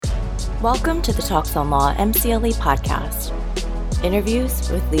Welcome to the Talks on Law MCLE podcast. Interviews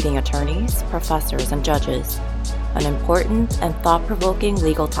with leading attorneys, professors, and judges on important and thought-provoking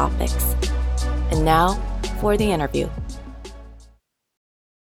legal topics. And now, for the interview.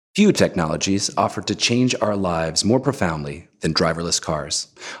 Few technologies offer to change our lives more profoundly than driverless cars.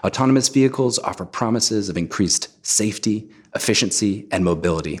 Autonomous vehicles offer promises of increased safety, efficiency, and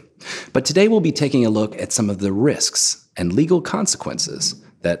mobility. But today we'll be taking a look at some of the risks and legal consequences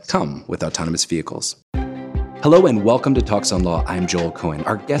that come with autonomous vehicles. Hello and welcome to Talks on Law. I'm Joel Cohen.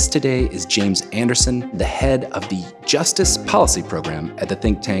 Our guest today is James Anderson, the head of the Justice Policy Program at the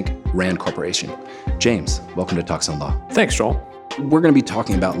think tank RAND Corporation. James, welcome to Talks on Law. Thanks, Joel. We're going to be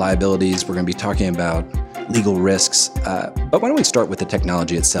talking about liabilities. We're going to be talking about legal risks. But why don't we start with the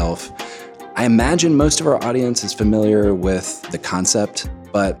technology itself? I imagine most of our audience is familiar with the concept,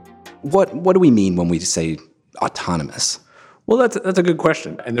 but what do we mean when we say autonomous? Well, that's a good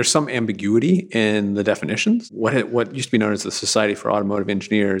question. And there's some ambiguity in the definitions. What used to be known as the Society for Automotive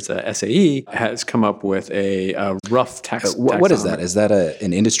Engineers, SAE, has come up with a rough taxonomy. What is that? Is that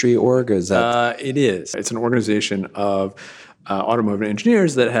an industry org? Or is that? It is. It's an organization of automotive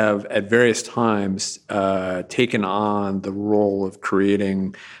engineers that have at various times taken on the role of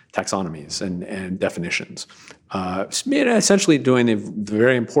creating taxonomies and definitions. Essentially doing the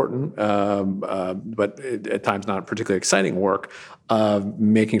very important, but at times not particularly exciting work of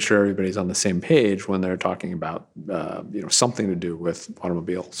making sure everybody's on the same page when they're talking about something to do with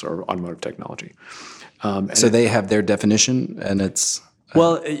automobiles or automotive technology. So they have their definition, and it's...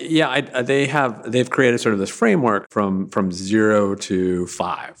 they've created sort of this framework from 0 to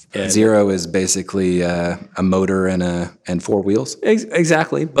 5. And 0 is basically a motor and four wheels.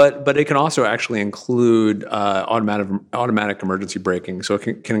 Exactly, but it can also actually include automatic emergency braking. So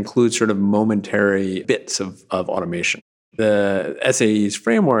it can include sort of momentary bits of automation. The SAE's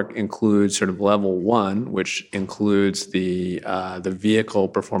framework includes sort of level 1, which includes the vehicle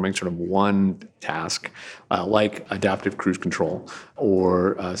performing sort of one task, like adaptive cruise control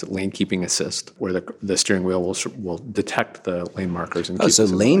or lane keeping assist, where the steering wheel will detect the lane markers and keep so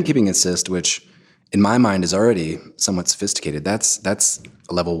lane keeping assist, which in my mind is already somewhat sophisticated. That's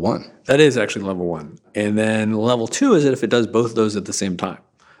level 1. That is actually level 1, and then level 2 is if it does both of those at the same time.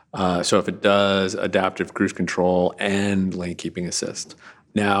 So if it does adaptive cruise control and lane keeping assist.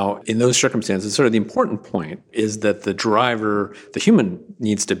 Now, in those circumstances, sort of the important point is that the driver, the human,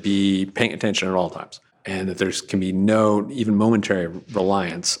 needs to be paying attention at all times, and that there can be no even momentary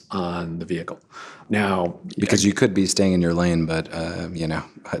reliance on the vehicle. Now, because you could be staying in your lane, but a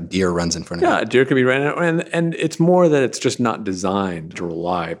deer runs in front of you. Yeah, a deer could be running, and it's more that it's just not designed to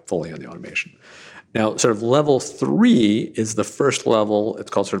rely fully on the automation. Now, sort of level 3 is the first level.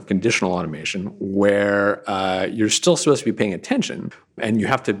 It's called sort of conditional automation, where you're still supposed to be paying attention, and you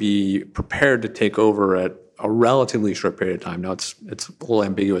have to be prepared to take over at a relatively short period of time. Now, it's a little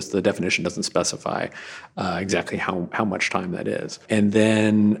ambiguous. The definition doesn't specify exactly how much time that is. And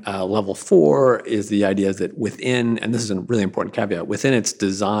then level 4 is the idea that within, and this is a really important caveat, within its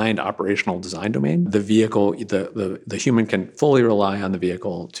operational design domain, the vehicle, the human can fully rely on the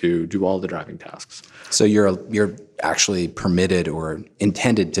vehicle to do all the driving tasks. So you're actually permitted or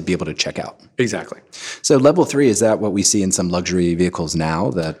intended to be able to check out. Exactly. So level 3, is that what we see in some luxury vehicles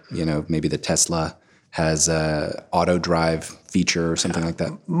now, that maybe the Tesla has a auto drive feature or something like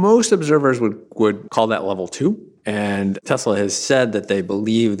that? Most observers would call that level 2, and Tesla has said that they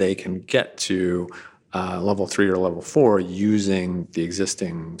believe they can get to level 3 or level 4 using the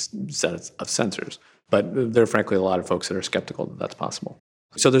existing set of sensors. But there are frankly a lot of folks that are skeptical that that's possible.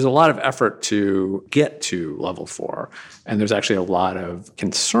 So there's a lot of effort to get to level 4, and there's actually a lot of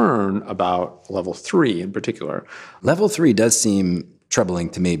concern about level 3 in particular. Level 3 does seem troubling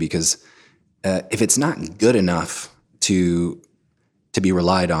to me because if it's not good enough to be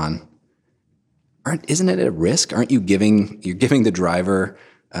relied on, isn't it a risk? Aren't you're giving the driver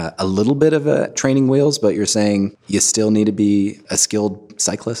a little bit of a training wheels, but you're saying you still need to be a skilled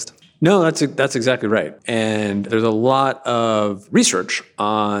cyclist? No, that's exactly right. And there's a lot of research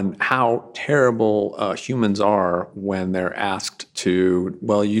on how terrible humans are when they're asked to,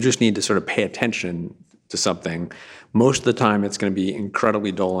 you just need to sort of pay attention to something. Most of the time it's going to be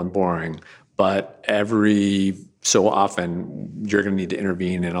incredibly dull and boring, but every so often you're going to need to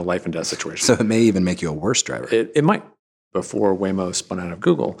intervene in a life and death situation. So it may even make you a worse driver. It might. Before Waymo spun out of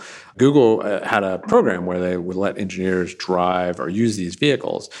Google, Google had a program where they would let engineers drive or use these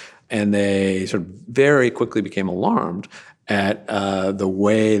vehicles, and they sort of very quickly became alarmed at the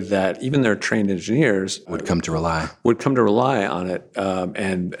way that even their trained engineers Would come to rely. on it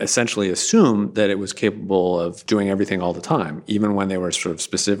and essentially assume that it was capable of doing everything all the time, even when they were sort of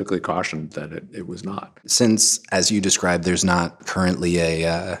specifically cautioned that it was not. Since, as you described, there's not currently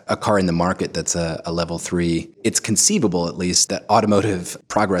a car in the market that's a level 3, it's conceivable at least that automotive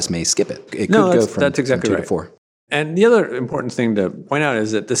progress may skip it. It could go from that's exactly 2 right. to 4. And the other important thing to point out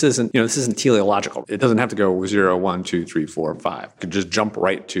is that this isn't teleological. It doesn't have to go 0, 1, 2, 3, 4, 5. It could just jump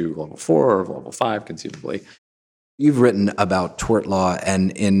right to level 4 or level 5 conceivably. You've written about tort law,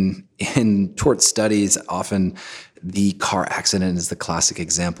 and in tort studies, often the car accident is the classic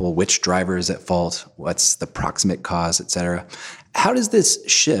example. Which driver is at fault? What's the proximate cause, et cetera? How does this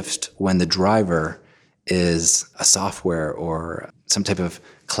shift when the driver is a software or some type of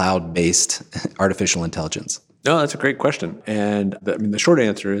cloud-based artificial intelligence? No, that's a great question. And the short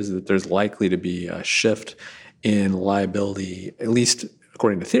answer is that there's likely to be a shift in liability, at least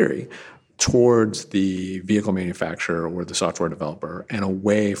according to theory, towards the vehicle manufacturer or the software developer and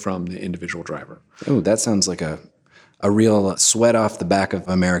away from the individual driver. Oh, that sounds like a real sweat off the back of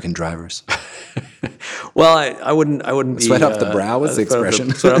American drivers. Well, I wouldn't be sweat off the brow was the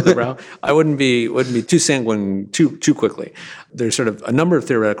expression. Sweat off the brow. I wouldn't be too sanguine too quickly. There's sort of a number of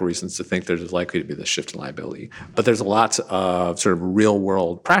theoretical reasons to think there's likely to be this shift in liability, but there's lots of sort of real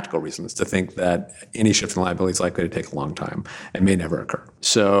world practical reasons to think that any shift in liability is likely to take a long time and may never occur.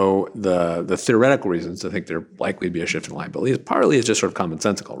 So the theoretical reasons to think there's likely to be a shift in liability is partly just sort of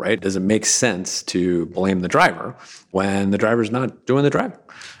commonsensical, right? Does it make sense to blame the driver when the driver's not doing the driving?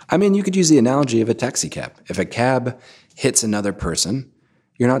 I mean, you could use the analogy of a taxi cab. If a cab hits another person,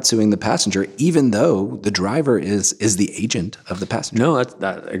 you're not suing the passenger, even though the driver is the agent of the passenger. No,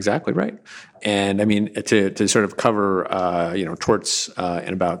 that's exactly right. And I mean, to sort of cover torts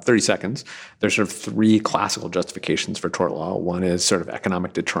in about 30 seconds, there's sort of 3 classical justifications for tort law. One is sort of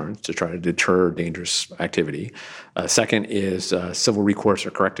economic deterrence, to try to deter dangerous activity. Second is civil recourse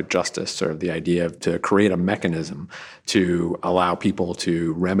or corrective justice, sort of the idea of to create a mechanism to allow people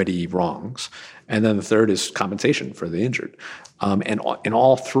to remedy wrongs. And then the third is compensation for the injured. And in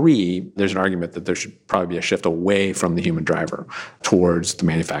all 3, there's an argument that there should probably be a shift away from the human driver towards the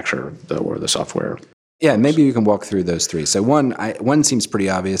manufacturer or the software. Yeah, maybe you can walk through those 3. So one seems pretty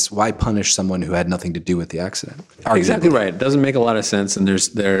obvious. Why punish someone who had nothing to do with the accident? Arguably. Exactly right. It doesn't make a lot of sense. And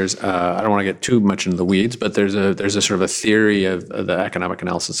there's I don't want to get too much into the weeds, but there's a sort of a theory of the economic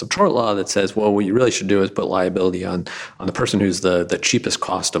analysis of tort law that says, well, what you really should do is put liability on the person who's the cheapest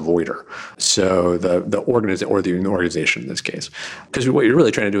cost avoider. So the organization in this case, because what you're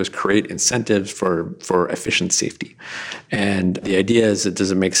really trying to do is create incentives for efficient safety. And the idea is,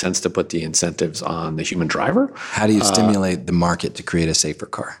 does it make sense to put the incentives on the human driver? How do you stimulate the market to create a safer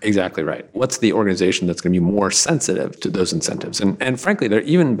car? Exactly right. What's the organization that's going to be more sensitive to those incentives? And frankly,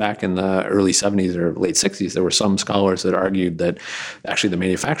 even back in the early 70s or late 60s, there were some scholars that argued that actually the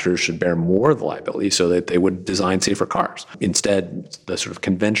manufacturers should bear more of the liability so that they would design safer cars. Instead, the sort of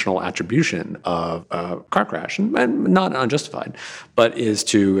conventional attribution of a car crash, and not unjustified, but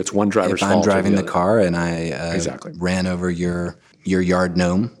it's one driver's fault. If I'm driving the other. car and I Exactly. ran over your yard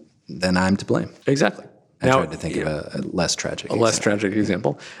gnome, then I'm to blame. Exactly. I tried to think of a less tragic example. Less tragic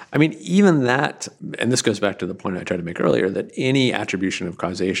example. I mean, even that, and this goes back to the point I tried to make earlier, that any attribution of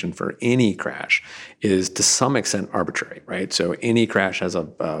causation for any crash is to some extent arbitrary, right? So any crash has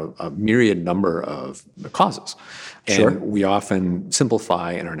a myriad number of causes. And Sure. we often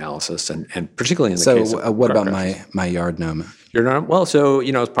simplify in our analysis, and particularly in the case of what car about crashes. my yard gnome? You're not, well, so,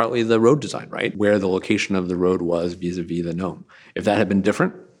 it's partly the road design, right? Where the location of the road was vis-a-vis the gnome. If that had been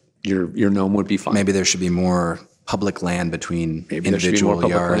different, your gnome would be fine. Maybe there should be more public land between individual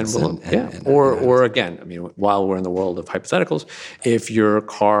yards. Or again, I mean, while we're in the world of hypotheticals, if your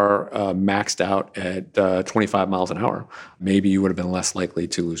car maxed out at 25 miles an hour, maybe you would have been less likely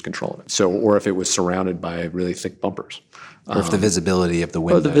to lose control of it. So, or if it was surrounded by really thick bumpers. Or if the visibility of the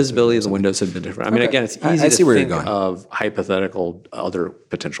windows. The visibility of the windows had been different. I mean, again, it's easy to think of hypothetical other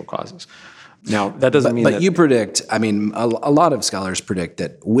potential causes. Now, that doesn't mean that... But you predict, I mean, a lot of scholars predict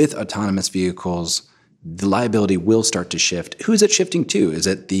that with autonomous vehicles, the liability will start to shift. Who is it shifting to? Is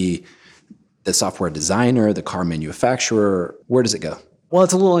it the software designer, the car manufacturer? Where does it go? Well,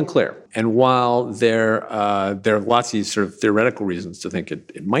 it's a little unclear. And while there are lots of these sort of theoretical reasons to think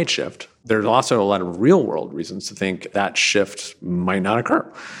it might shift, there's also a lot of real world reasons to think that shift might not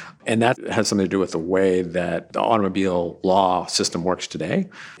occur. And that has something to do with the way that the automobile law system works today.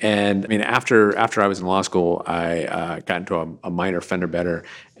 And I mean, after I was in law school, I got into a minor fender bender,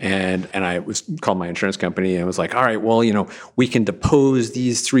 and I was called my insurance company and was like, all right, well, we can depose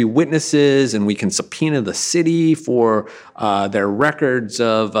these 3 witnesses and we can subpoena the city for their records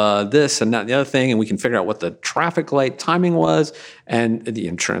of this and that and the other thing, and we can figure out what the traffic light timing was. And the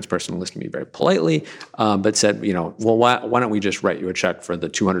insurance person listened to me very politely, but said, well, why don't we just write you a check for the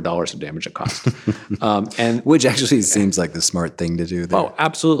 $200 of damage it cost? And which actually seems like the smart thing to do there. Oh,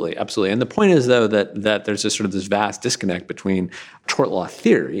 absolutely, absolutely. And the point is, though, that there's this vast disconnect between tort law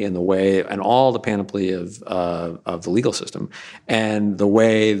theory and the way, and all the panoply of the legal system, and the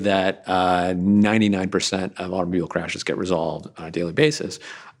way that 99% of automobile crashes get resolved on a daily basis.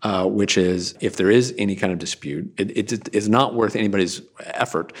 Which is, if there is any kind of dispute, it is not worth anybody's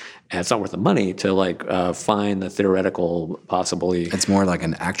effort, and it's not worth the money to find the theoretical possibility. It's more like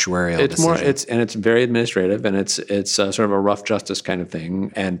an actuarial decision. It's very administrative, and it's sort of a rough justice kind of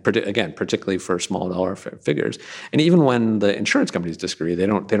thing. And particularly for small dollar figures. And even when the insurance companies disagree, they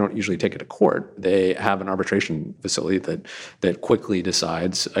don't usually take it to court. They have an arbitration facility that quickly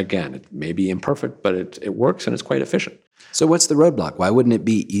decides. Again, it may be imperfect, but it works and it's quite efficient. So what's the roadblock? Why wouldn't it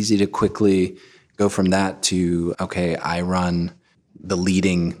be easy to quickly go from that to, okay, I run the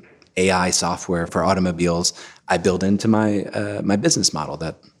leading AI software for automobiles. I build into my business model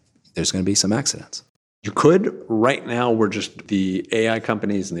that there's going to be some accidents. You could. Right now, we're just the AI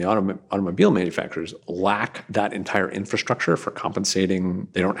companies and the automobile manufacturers lack that entire infrastructure for compensating.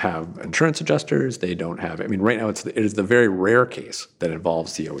 They don't have insurance adjusters. They don't have. I mean, right now it is the very rare case that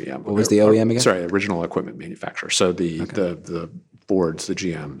involves the OEM. What was the OEM again? Sorry, original equipment manufacturer. So the Fords, the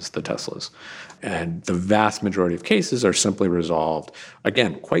GMs, the Teslas. And the vast majority of cases are simply resolved,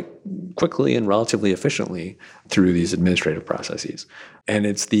 again, quite quickly and relatively efficiently through these administrative processes. And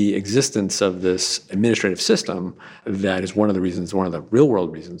it's the existence of this administrative system that is one of the real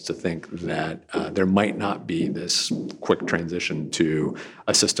world reasons to think that there might not be this quick transition to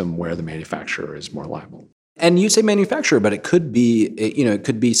a system where the manufacturer is more liable. And you say manufacturer, but it could be, it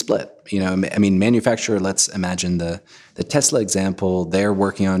could be split. I mean, manufacturer, let's imagine the Tesla example. They're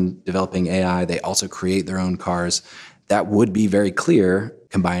working on developing AI. They also create their own cars. That would be very clear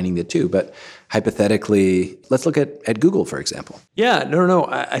combining the two. But hypothetically, let's look at Google, for example. Yeah, no.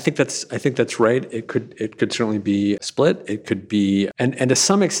 I think that's right. It could certainly be split. It could be, and to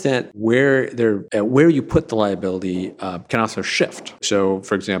some extent, where you put the liability can also shift. So,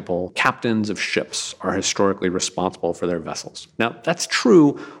 for example, captains of ships are historically responsible for their vessels. Now, that's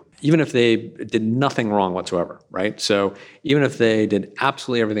true even if they did nothing wrong whatsoever, right? So even if they did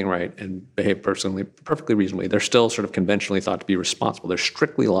absolutely everything right and behaved perfectly reasonably, they're still sort of conventionally thought to be responsible. They're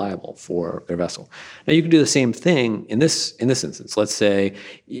strictly liable for their vessel. Now you can do the same thing in this instance. Let's say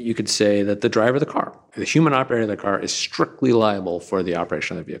you could say that the driver of the car, the human operator of the car, is strictly liable for the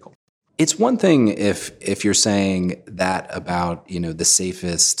operation of the vehicle. It's one thing if you're saying that about the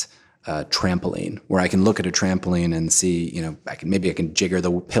safest trampoline, where I can look at a trampoline and see, I can jigger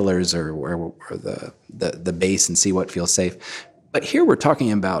the pillars or the base and see what feels safe. But here we're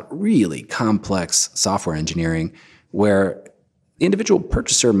talking about really complex software engineering where the individual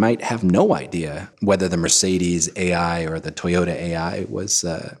purchaser might have no idea whether the Mercedes AI or the Toyota AI was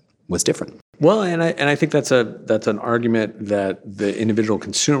different. Well, and I think that's an argument that the individual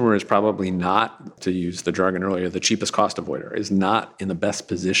consumer is probably not, to use the jargon earlier, the cheapest cost avoider, is not in the best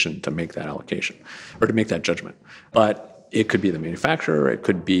position to make that allocation or to make that judgment. But it could be the manufacturer. It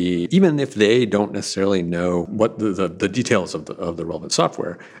could be, even if they don't necessarily know what the details of the relevant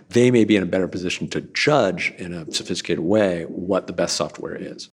software, they may be in a better position to judge in a sophisticated way what the best software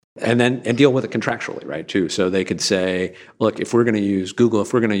is. And deal with it contractually, right, too. So they could say, look, if we're going to use Google,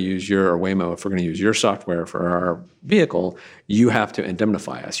 if we're going to use or Waymo, if we're going to use your software for our vehicle, you have to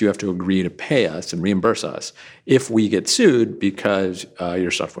indemnify us. You have to agree to pay us and reimburse us if we get sued because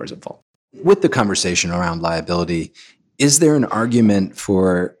your software is at fault. With the conversation around liability, is there an argument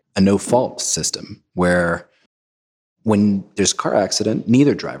for a no-fault system where when there's a car accident,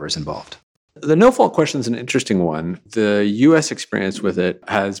 neither driver is involved? The no-fault question is an interesting one. The U.S. experience with it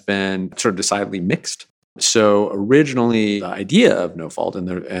has been sort of decidedly mixed. So originally, the idea of no-fault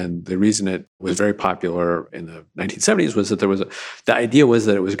and the reason it was very popular in the 1970s was that the idea was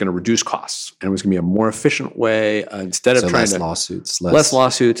that it was going to reduce costs and it was going to be a more efficient way instead of less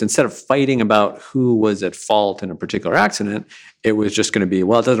lawsuits, instead of fighting about who was at fault in a particular accident. It was just going to be,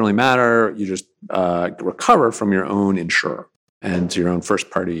 well, it doesn't really matter. You just recover from your own insurer. And so your own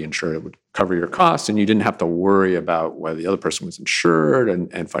first-party insurer would cover your costs, and you didn't have to worry about whether the other person was insured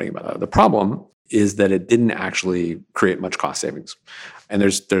and fighting about that. The problem is that it didn't actually create much cost savings. And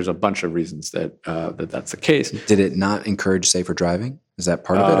there's a bunch of reasons that that's the case. Did it not encourage safer driving? Is that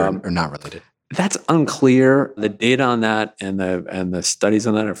part of it or not related? That's unclear. The data on that and the studies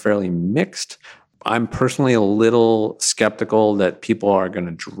on that are fairly mixed. I'm personally a little skeptical that people are going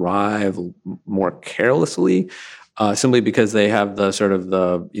to drive more carelessly, simply because they have the sort of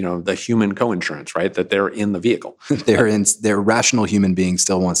the human coinsurance, right? That they're in the vehicle. Their rational human being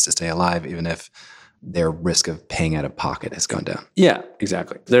still wants to stay alive, even if their risk of paying out of pocket has gone down. Yeah,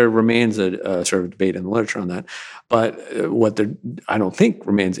 exactly. There remains a sort of debate in the literature on that. But I don't think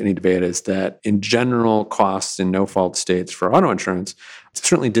remains any debate is that in general, costs in no-fault states for auto insurance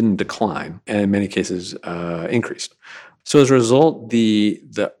certainly didn't decline, and in many cases increased. So as a result, the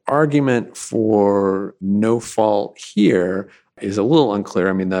argument for no fault here is a little unclear.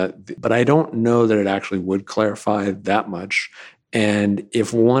 I mean, but I don't know that it actually would clarify that much. And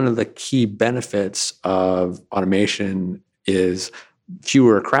if one of the key benefits of automation is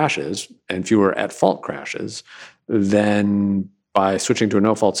fewer crashes and fewer at-fault crashes, then by switching to a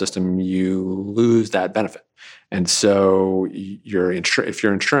no-fault system, you lose that benefit. And so if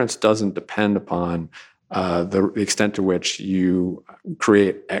your insurance doesn't depend upon the extent to which you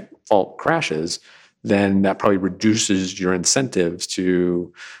create at-fault crashes, then that probably reduces your incentives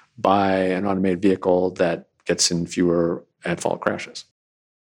to buy an automated vehicle that gets in fewer at-fault crashes.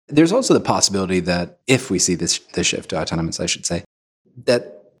 There's also the possibility that if we see this shift to autonomous, I should say,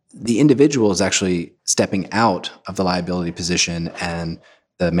 that the individual is actually stepping out of the liability position and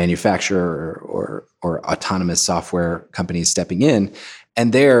the manufacturer or autonomous software companies stepping in.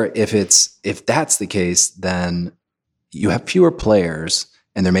 And there, if that's the case, then you have fewer players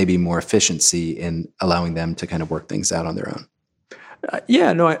and there may be more efficiency in allowing them to kind of work things out on their own.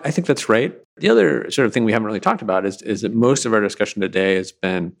 I think that's right. The other sort of thing we haven't really talked about is that most of our discussion today has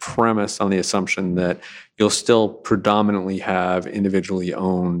been premised on the assumption that you'll still predominantly have individually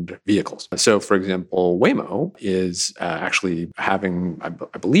owned vehicles. So, for example, Waymo is actually having, I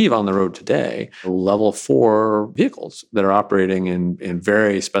believe on the road today, level 4 vehicles that are operating in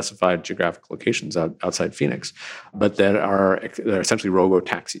very specified geographic locations outside Phoenix, but that are essentially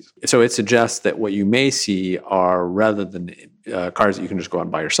robo-taxis. So it suggests that what you may see are, rather than cars that you can just go out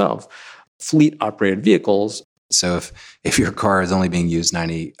and buy yourself, fleet-operated vehicles. So if your car is only being used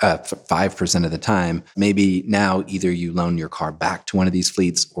 5% of the time, maybe now either you loan your car back to one of these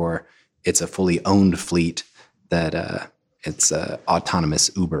fleets or it's a fully owned fleet that it's autonomous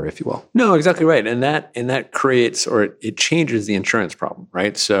Uber, if you will. No, exactly right. And that creates, or it changes the insurance problem,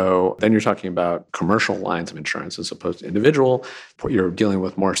 right? So then you're talking about commercial lines of insurance as opposed to individual. You're dealing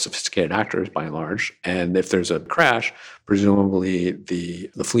with more sophisticated actors by and large. And if there's a crash, presumably the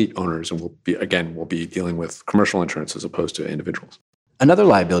fleet owners will be dealing with commercial insurance as opposed to individuals. Another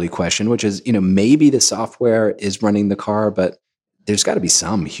liability question, which is, maybe the software is running the car, but there's got to be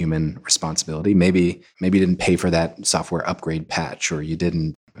some human responsibility. Maybe you didn't pay for that software upgrade patch, or you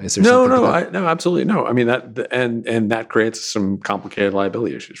didn't. Is there something? No, absolutely no. I mean that creates some complicated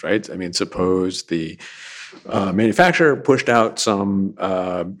liability issues, right? I mean, suppose the manufacturer pushed out some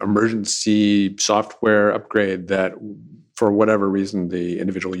emergency software upgrade that, for whatever reason, the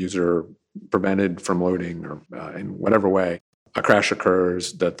individual user prevented from loading, or in whatever way a crash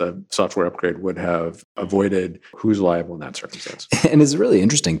occurs that the software upgrade would have avoided. Who's liable in that circumstance? And it's a really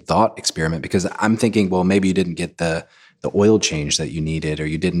interesting thought experiment, because I'm thinking, well, maybe you didn't get the oil change that you needed, or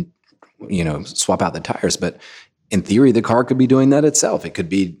you didn't, swap out the tires. But in theory, the car could be doing that itself. It could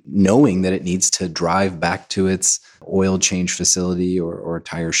be knowing that it needs to drive back to its oil change facility or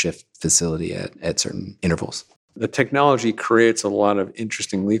tire shift facility at certain intervals. The technology creates a lot of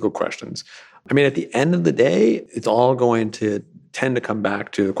interesting legal questions. I mean, at the end of the day, it's all going to tend to come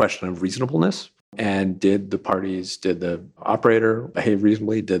back to the question of reasonableness. And did the operator behave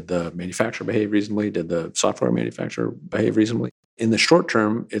reasonably? Did the manufacturer behave reasonably? Did the software manufacturer behave reasonably? In the short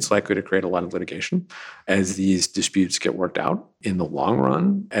term, it's likely to create a lot of litigation as these disputes get worked out. In the long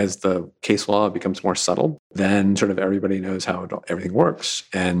run, as the case law becomes more settled, then sort of everybody knows how everything works,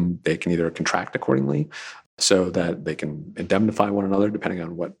 and they can either contract accordingly so that they can indemnify one another depending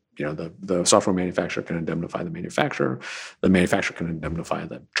on what, the software manufacturer can indemnify the manufacturer can indemnify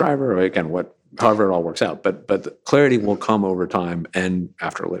the driver, or again, however it all works out. But the clarity will come over time and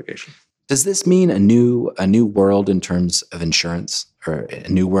after litigation. Does this mean a new world in terms of insurance, or a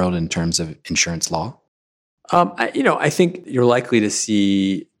new world in terms of insurance law? I think you're likely to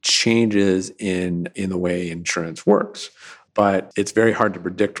see changes in the way insurance works, but it's very hard to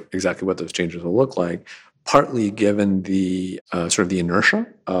predict exactly what those changes will look like. partly given the sort of the inertia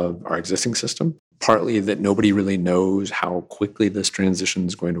of our existing system, partly that nobody really knows how quickly this transition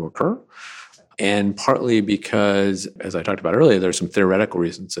is going to occur, and partly because, as I talked about earlier, there's some theoretical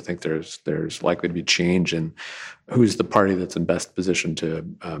reasons to think there's likely to be change in who's the party that's in best position to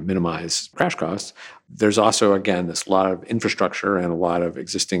minimize crash costs. There's also, again, this lot of infrastructure and a lot of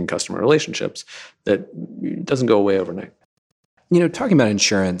existing customer relationships that doesn't go away overnight. Talking about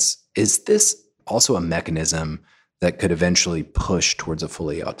insurance, is this also a mechanism that could eventually push towards a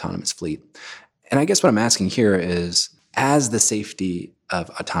fully autonomous fleet? And I guess what I'm asking here is, as the safety of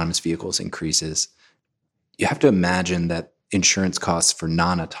autonomous vehicles increases, you have to imagine that insurance costs for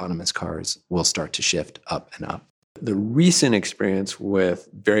non-autonomous cars will start to shift up and up. The recent experience with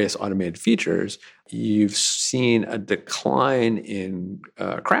various automated features, you've seen a decline in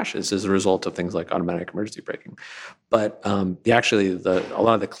crashes as a result of things like automatic emergency braking. But a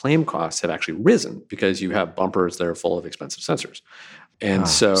lot of the claim costs have actually risen because you have bumpers that are full of expensive sensors. And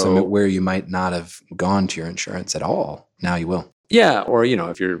so where you might not have gone to your insurance at all, now you will. Yeah, or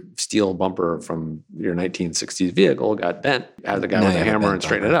if your steel bumper from your 1960s vehicle got bent, have the guy with a hammer and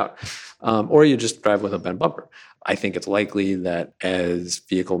straighten it out. Or you just drive with a bent bumper. I think it's likely that as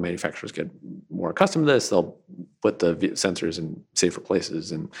vehicle manufacturers get more accustomed to this, they'll put the sensors in safer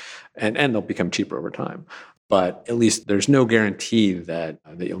places and they'll become cheaper over time. But at least there's no guarantee that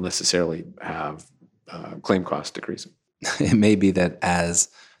you'll necessarily have claim costs decreasing. It may be that as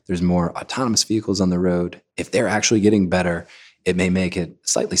there's more autonomous vehicles on the road, if they're actually getting better, it may make it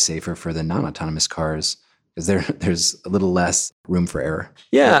slightly safer for the non-autonomous cars because there's a little less room for error.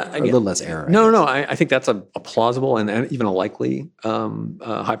 Yeah. A little less error. I think that's a plausible and even a likely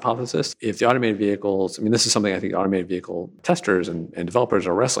hypothesis. If the automated vehicles, this is something I think automated vehicle testers and developers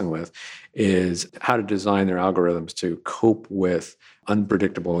are wrestling with, is how to design their algorithms to cope with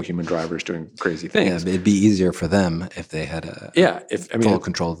unpredictable human drivers doing crazy things. Yeah, it'd be easier for them if they had full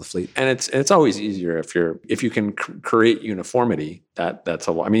control of the fleet. And it's always easier if you can create uniformity. That's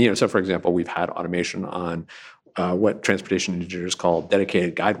a lot. So for example, we've had automation on what transportation engineers call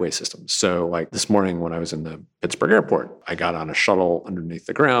dedicated guideway systems. So like this morning when I was in the Pittsburgh airport, I got on a shuttle underneath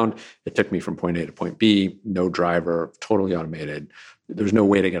the ground. It took me from point A to point B, no driver, totally automated. There was no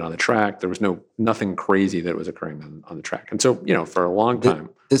way to get on the track. There was nothing crazy that was occurring on the track. And so, for a long time.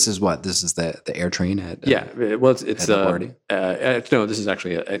 This is what? This is the air train at it's no, this is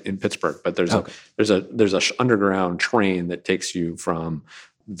actually in Pittsburgh, but there's a underground train that takes you from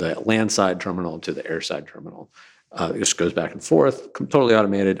the landside terminal to the airside terminal. It just goes back and forth, totally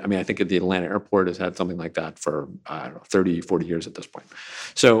automated. I think the Atlanta airport has had something like that for, 30, 40 years at this point.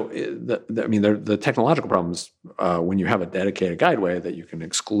 So, the technological problems when you have a dedicated guideway that you can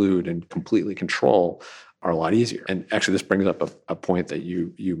exclude and completely control are a lot easier. And actually, this brings up a point that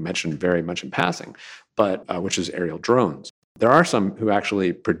you mentioned very much in passing, but which is aerial drones. There are some who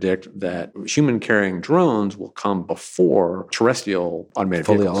actually predict that human-carrying drones will come before terrestrial automated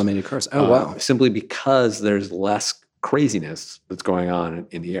fully vehicles. automated cars. Oh, wow. Simply because there's less craziness that's going on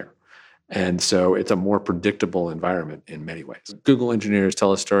in the air. And so it's a more predictable environment in many ways. Google engineers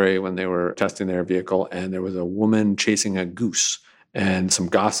tell a story when they were testing their vehicle, and there was a woman chasing a goose and some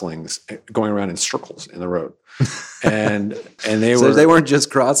goslings going around in circles in the road. And they weren't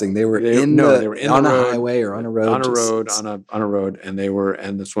just crossing; they were on a highway or on a road. On a road, and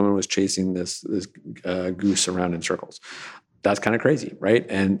this woman was chasing this goose around in circles. That's kind of crazy, right?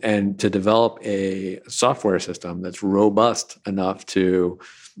 And to develop a software system that's robust enough to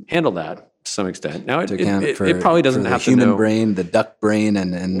handle that to some extent. Now, it probably doesn't have to know the human brain, the duck brain,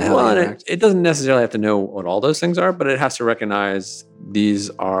 and how they interact. It doesn't necessarily have to know what all those things are, but it has to recognize these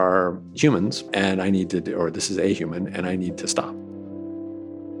are humans, and this is a human, and I need to stop.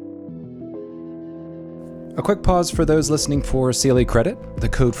 A quick pause for those listening for CLE credit. The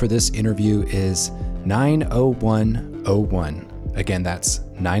code for this interview is 90101. Again, that's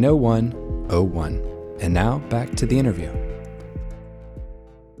 90101. And now back to the interview.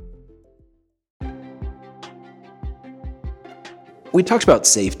 We talked about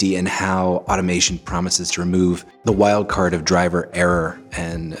safety and how automation promises to remove the wild card of driver error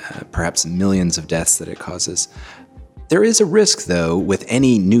and perhaps millions of deaths that it causes. There is a risk, though, with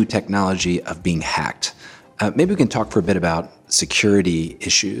any new technology of being hacked. Maybe we can talk for a bit about security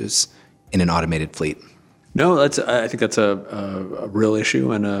issues in an automated fleet. No, I think that's a real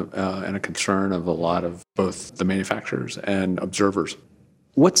issue and a concern of a lot of both the manufacturers and observers.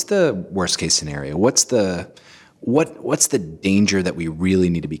 What's the worst case scenario? What's the danger that we really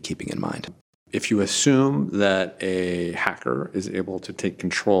need to be keeping in mind? If you assume that a hacker is able to take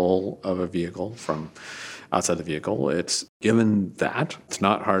control of a vehicle from outside the vehicle. It's given that, it's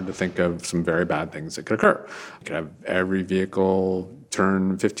not hard to think of some very bad things that could occur. You could have every vehicle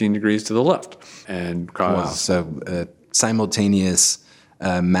turn 15 degrees to the left and cause... Wow, so simultaneous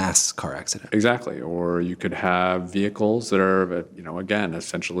mass car accident. Exactly. Or you could have vehicles that are, again,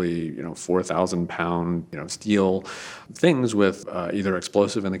 essentially, 4,000 pound, steel things with either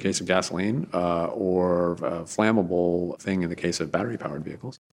explosive in the case of gasoline or flammable thing in the case of battery powered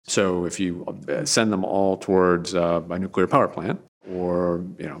vehicles. So if you send them all towards a nuclear power plant, or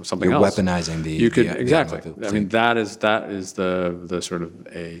something You're else. Weaponizing the you could the exactly. automobile I mean that is the sort of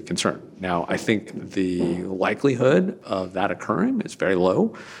a concern. Now I think the likelihood of that occurring is very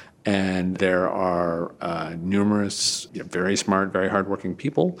low, and there are numerous very smart, very hardworking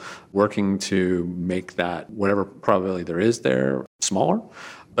people working to make that whatever probability there is there smaller.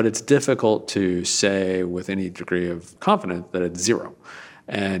 But it's difficult to say with any degree of confidence that it's zero.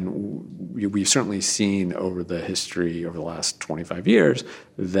 And we've certainly seen over the history, over the last 25 years,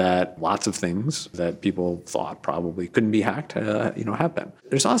 that lots of things that people thought probably couldn't be hacked, have been.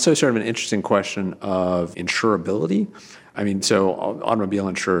 There's also sort of an interesting question of insurability. I mean, so automobile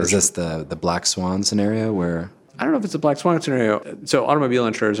insurers... Is this the black swan scenario where... I don't know if it's a black swan scenario. So automobile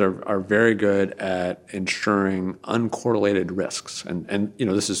insurers are very good at insuring uncorrelated risks. And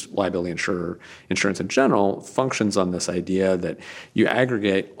this is liability insurance in general functions on this idea that you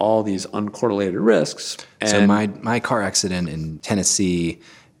aggregate all these uncorrelated risks. So my car accident in Tennessee,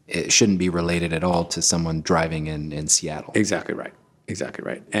 it shouldn't be related at all to someone driving in Seattle. Exactly right. Exactly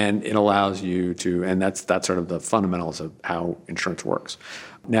right. And it allows you to, and that's sort of the fundamentals of how insurance works.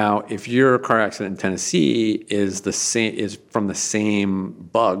 Now, if your car accident in Tennessee is from the same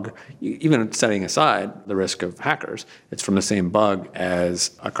bug, even setting aside the risk of hackers, it's from the same bug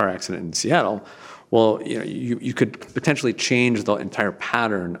as a car accident in Seattle. Well, you could potentially change the entire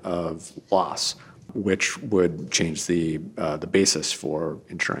pattern of loss, which would change the basis for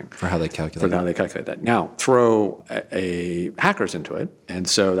insuring. For how they calculate that. Now, throw hackers into it, and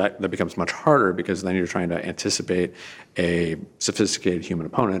so that becomes much harder because then you're trying to anticipate a sophisticated human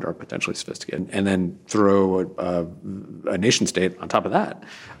opponent or potentially sophisticated, and then throw a nation state on top of that.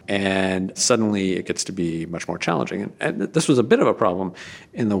 And suddenly it gets to be much more challenging. And this was a bit of a problem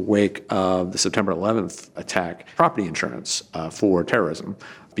in the wake of the September 11th attack. Property insurance for terrorism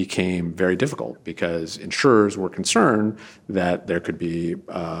became very difficult because insurers were concerned that there could be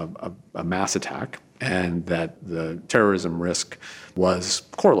a mass attack and that the terrorism risk was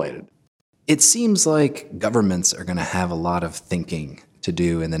correlated. It seems like governments are going to have a lot of thinking to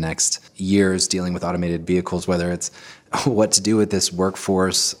do in the next years dealing with automated vehicles, whether it's what to do with this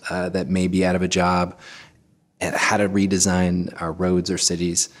workforce that may be out of a job, and how to redesign our roads or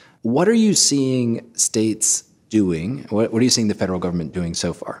cities. What are you seeing states doing? What are you seeing the federal government doing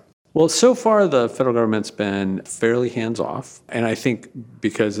so far? Well, so far the federal government's been fairly hands-off, and I think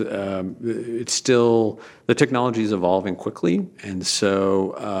because it's still, the technology is evolving quickly, and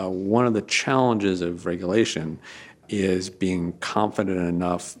so one of the challenges of regulation is being confident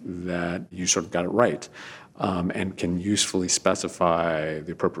enough that you sort of got it right and can usefully specify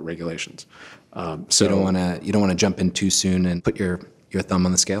the appropriate regulations. So you don't want to jump in too soon and put your thumb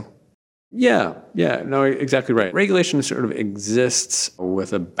on the scale? Yeah, no, exactly right. Regulation sort of exists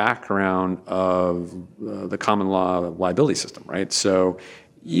with a background of the common law liability system, right? So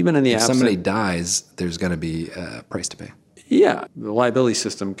even in the absence... If somebody dies, there's going to be a price to pay. Yeah, the liability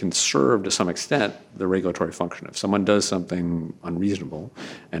system can serve to some extent the regulatory function. If someone does something unreasonable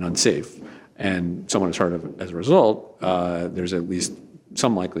and unsafe, and someone is hurt as a result, there's at least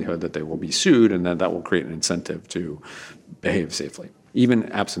some likelihood that they will be sued, and that will create an incentive to behave safely, even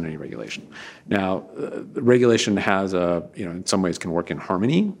absent any regulation. Now, the regulation has in some ways can work in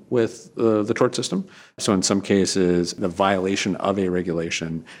harmony with the tort system. So in some cases, the violation of a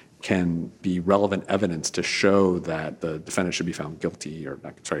regulation can be relevant evidence to show that the defendant should be found guilty, or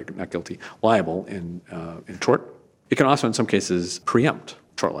not guilty, liable in tort. It can also, in some cases, preempt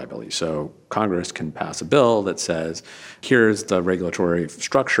tort liability. So Congress can pass a bill that says, here's the regulatory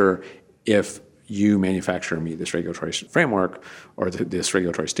structure. If you manufacture meet this regulatory framework or this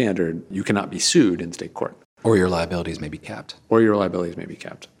regulatory standard, you cannot be sued in state court. Or your liabilities may be capped.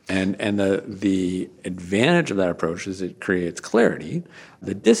 And the advantage of that approach is it creates clarity.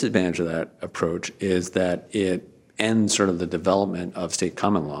 The disadvantage of that approach is that it ends sort of the development of state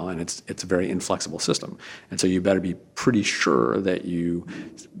common law, and it's a very inflexible system. And so you better be pretty sure that your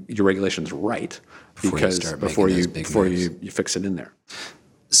regulation's right before you fix it in there.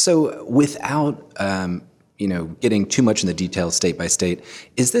 So without getting too much in the details state by state,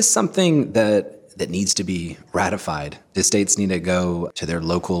 is this something that that needs to be ratified? Do states need to go to their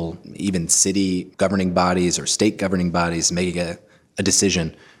local, even city governing bodies or state governing bodies, make a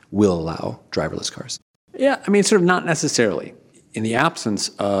decision will allow driverless cars? Yeah, I mean, sort of not necessarily. In the absence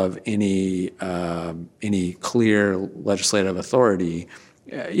of any clear legislative authority,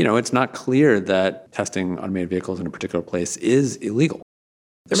 it's not clear that testing automated vehicles in a particular place is illegal.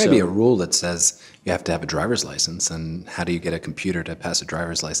 There may be a rule that says you have to have a driver's license, and how do you get a computer to pass a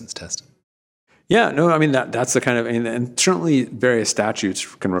driver's license test? Yeah, no, I mean, that's the kind of, and certainly various statutes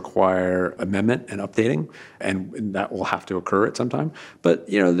can require amendment and updating, and that will have to occur at some time. But,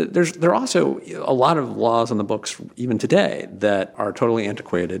 there are also a lot of laws on the books even today that are totally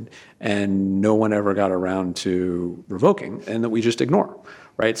antiquated and no one ever got around to revoking and that we just ignore.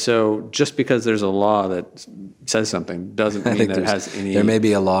 Right, so just because there's a law that says something doesn't mean that it has any. There may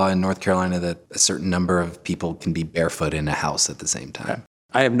be a law in North Carolina that a certain number of people can be barefoot in a house at the same time.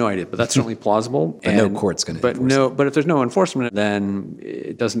 I have no idea, but that's certainly plausible. But no court's going to enforce it. But if there's no enforcement, then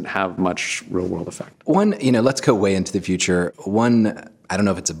it doesn't have much real world effect. One, let's go way into the future. One, I don't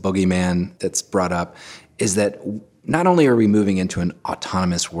know if it's a boogeyman that's brought up, is that not only are we moving into an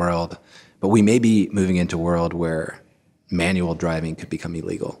autonomous world, but we may be moving into a world where manual driving could become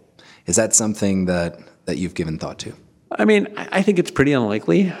illegal. Is that something that you've given thought to? I mean, I think it's pretty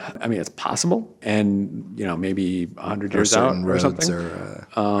unlikely. I mean, it's possible, and maybe 100 years out or something. Or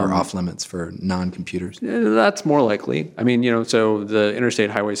off limits for non-computers. That's more likely. I mean, so the interstate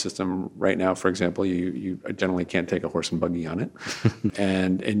highway system right now, for example, you generally can't take a horse and buggy on it,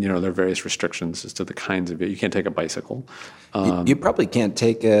 and there are various restrictions as to the kinds of it. You can't take a bicycle. You probably can't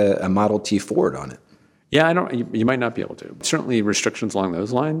take a Model T Ford on it. Yeah, you might not be able to. Certainly restrictions along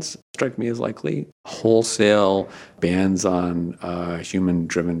those lines strike me as likely. Wholesale bans on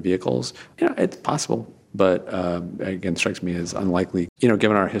human-driven vehicles, it's possible. But again, strikes me as unlikely,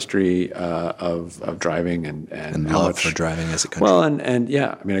 given our history of driving and how love much for driving as a country. Well, and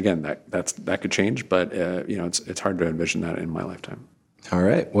yeah, I mean, again, that could change, but it's hard to envision that in my lifetime. All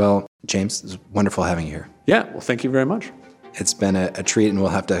right. Well, James, it's wonderful having you here. Yeah. Well, thank you very much. It's been a treat, and we'll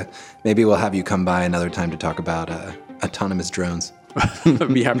have you come by another time to talk about autonomous drones.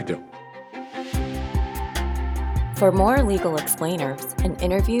 I'd be happy to. For more legal explainers and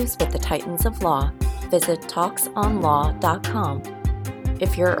interviews with the titans of law, visit talksonlaw.com.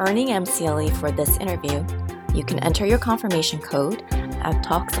 If you're earning MCLE for this interview, you can enter your confirmation code at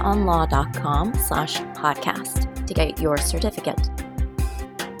talksonlaw.com/podcast to get your certificate.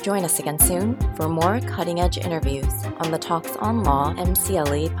 Join us again soon for more cutting-edge interviews on the Talks on Law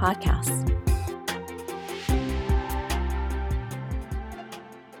MCLE podcast.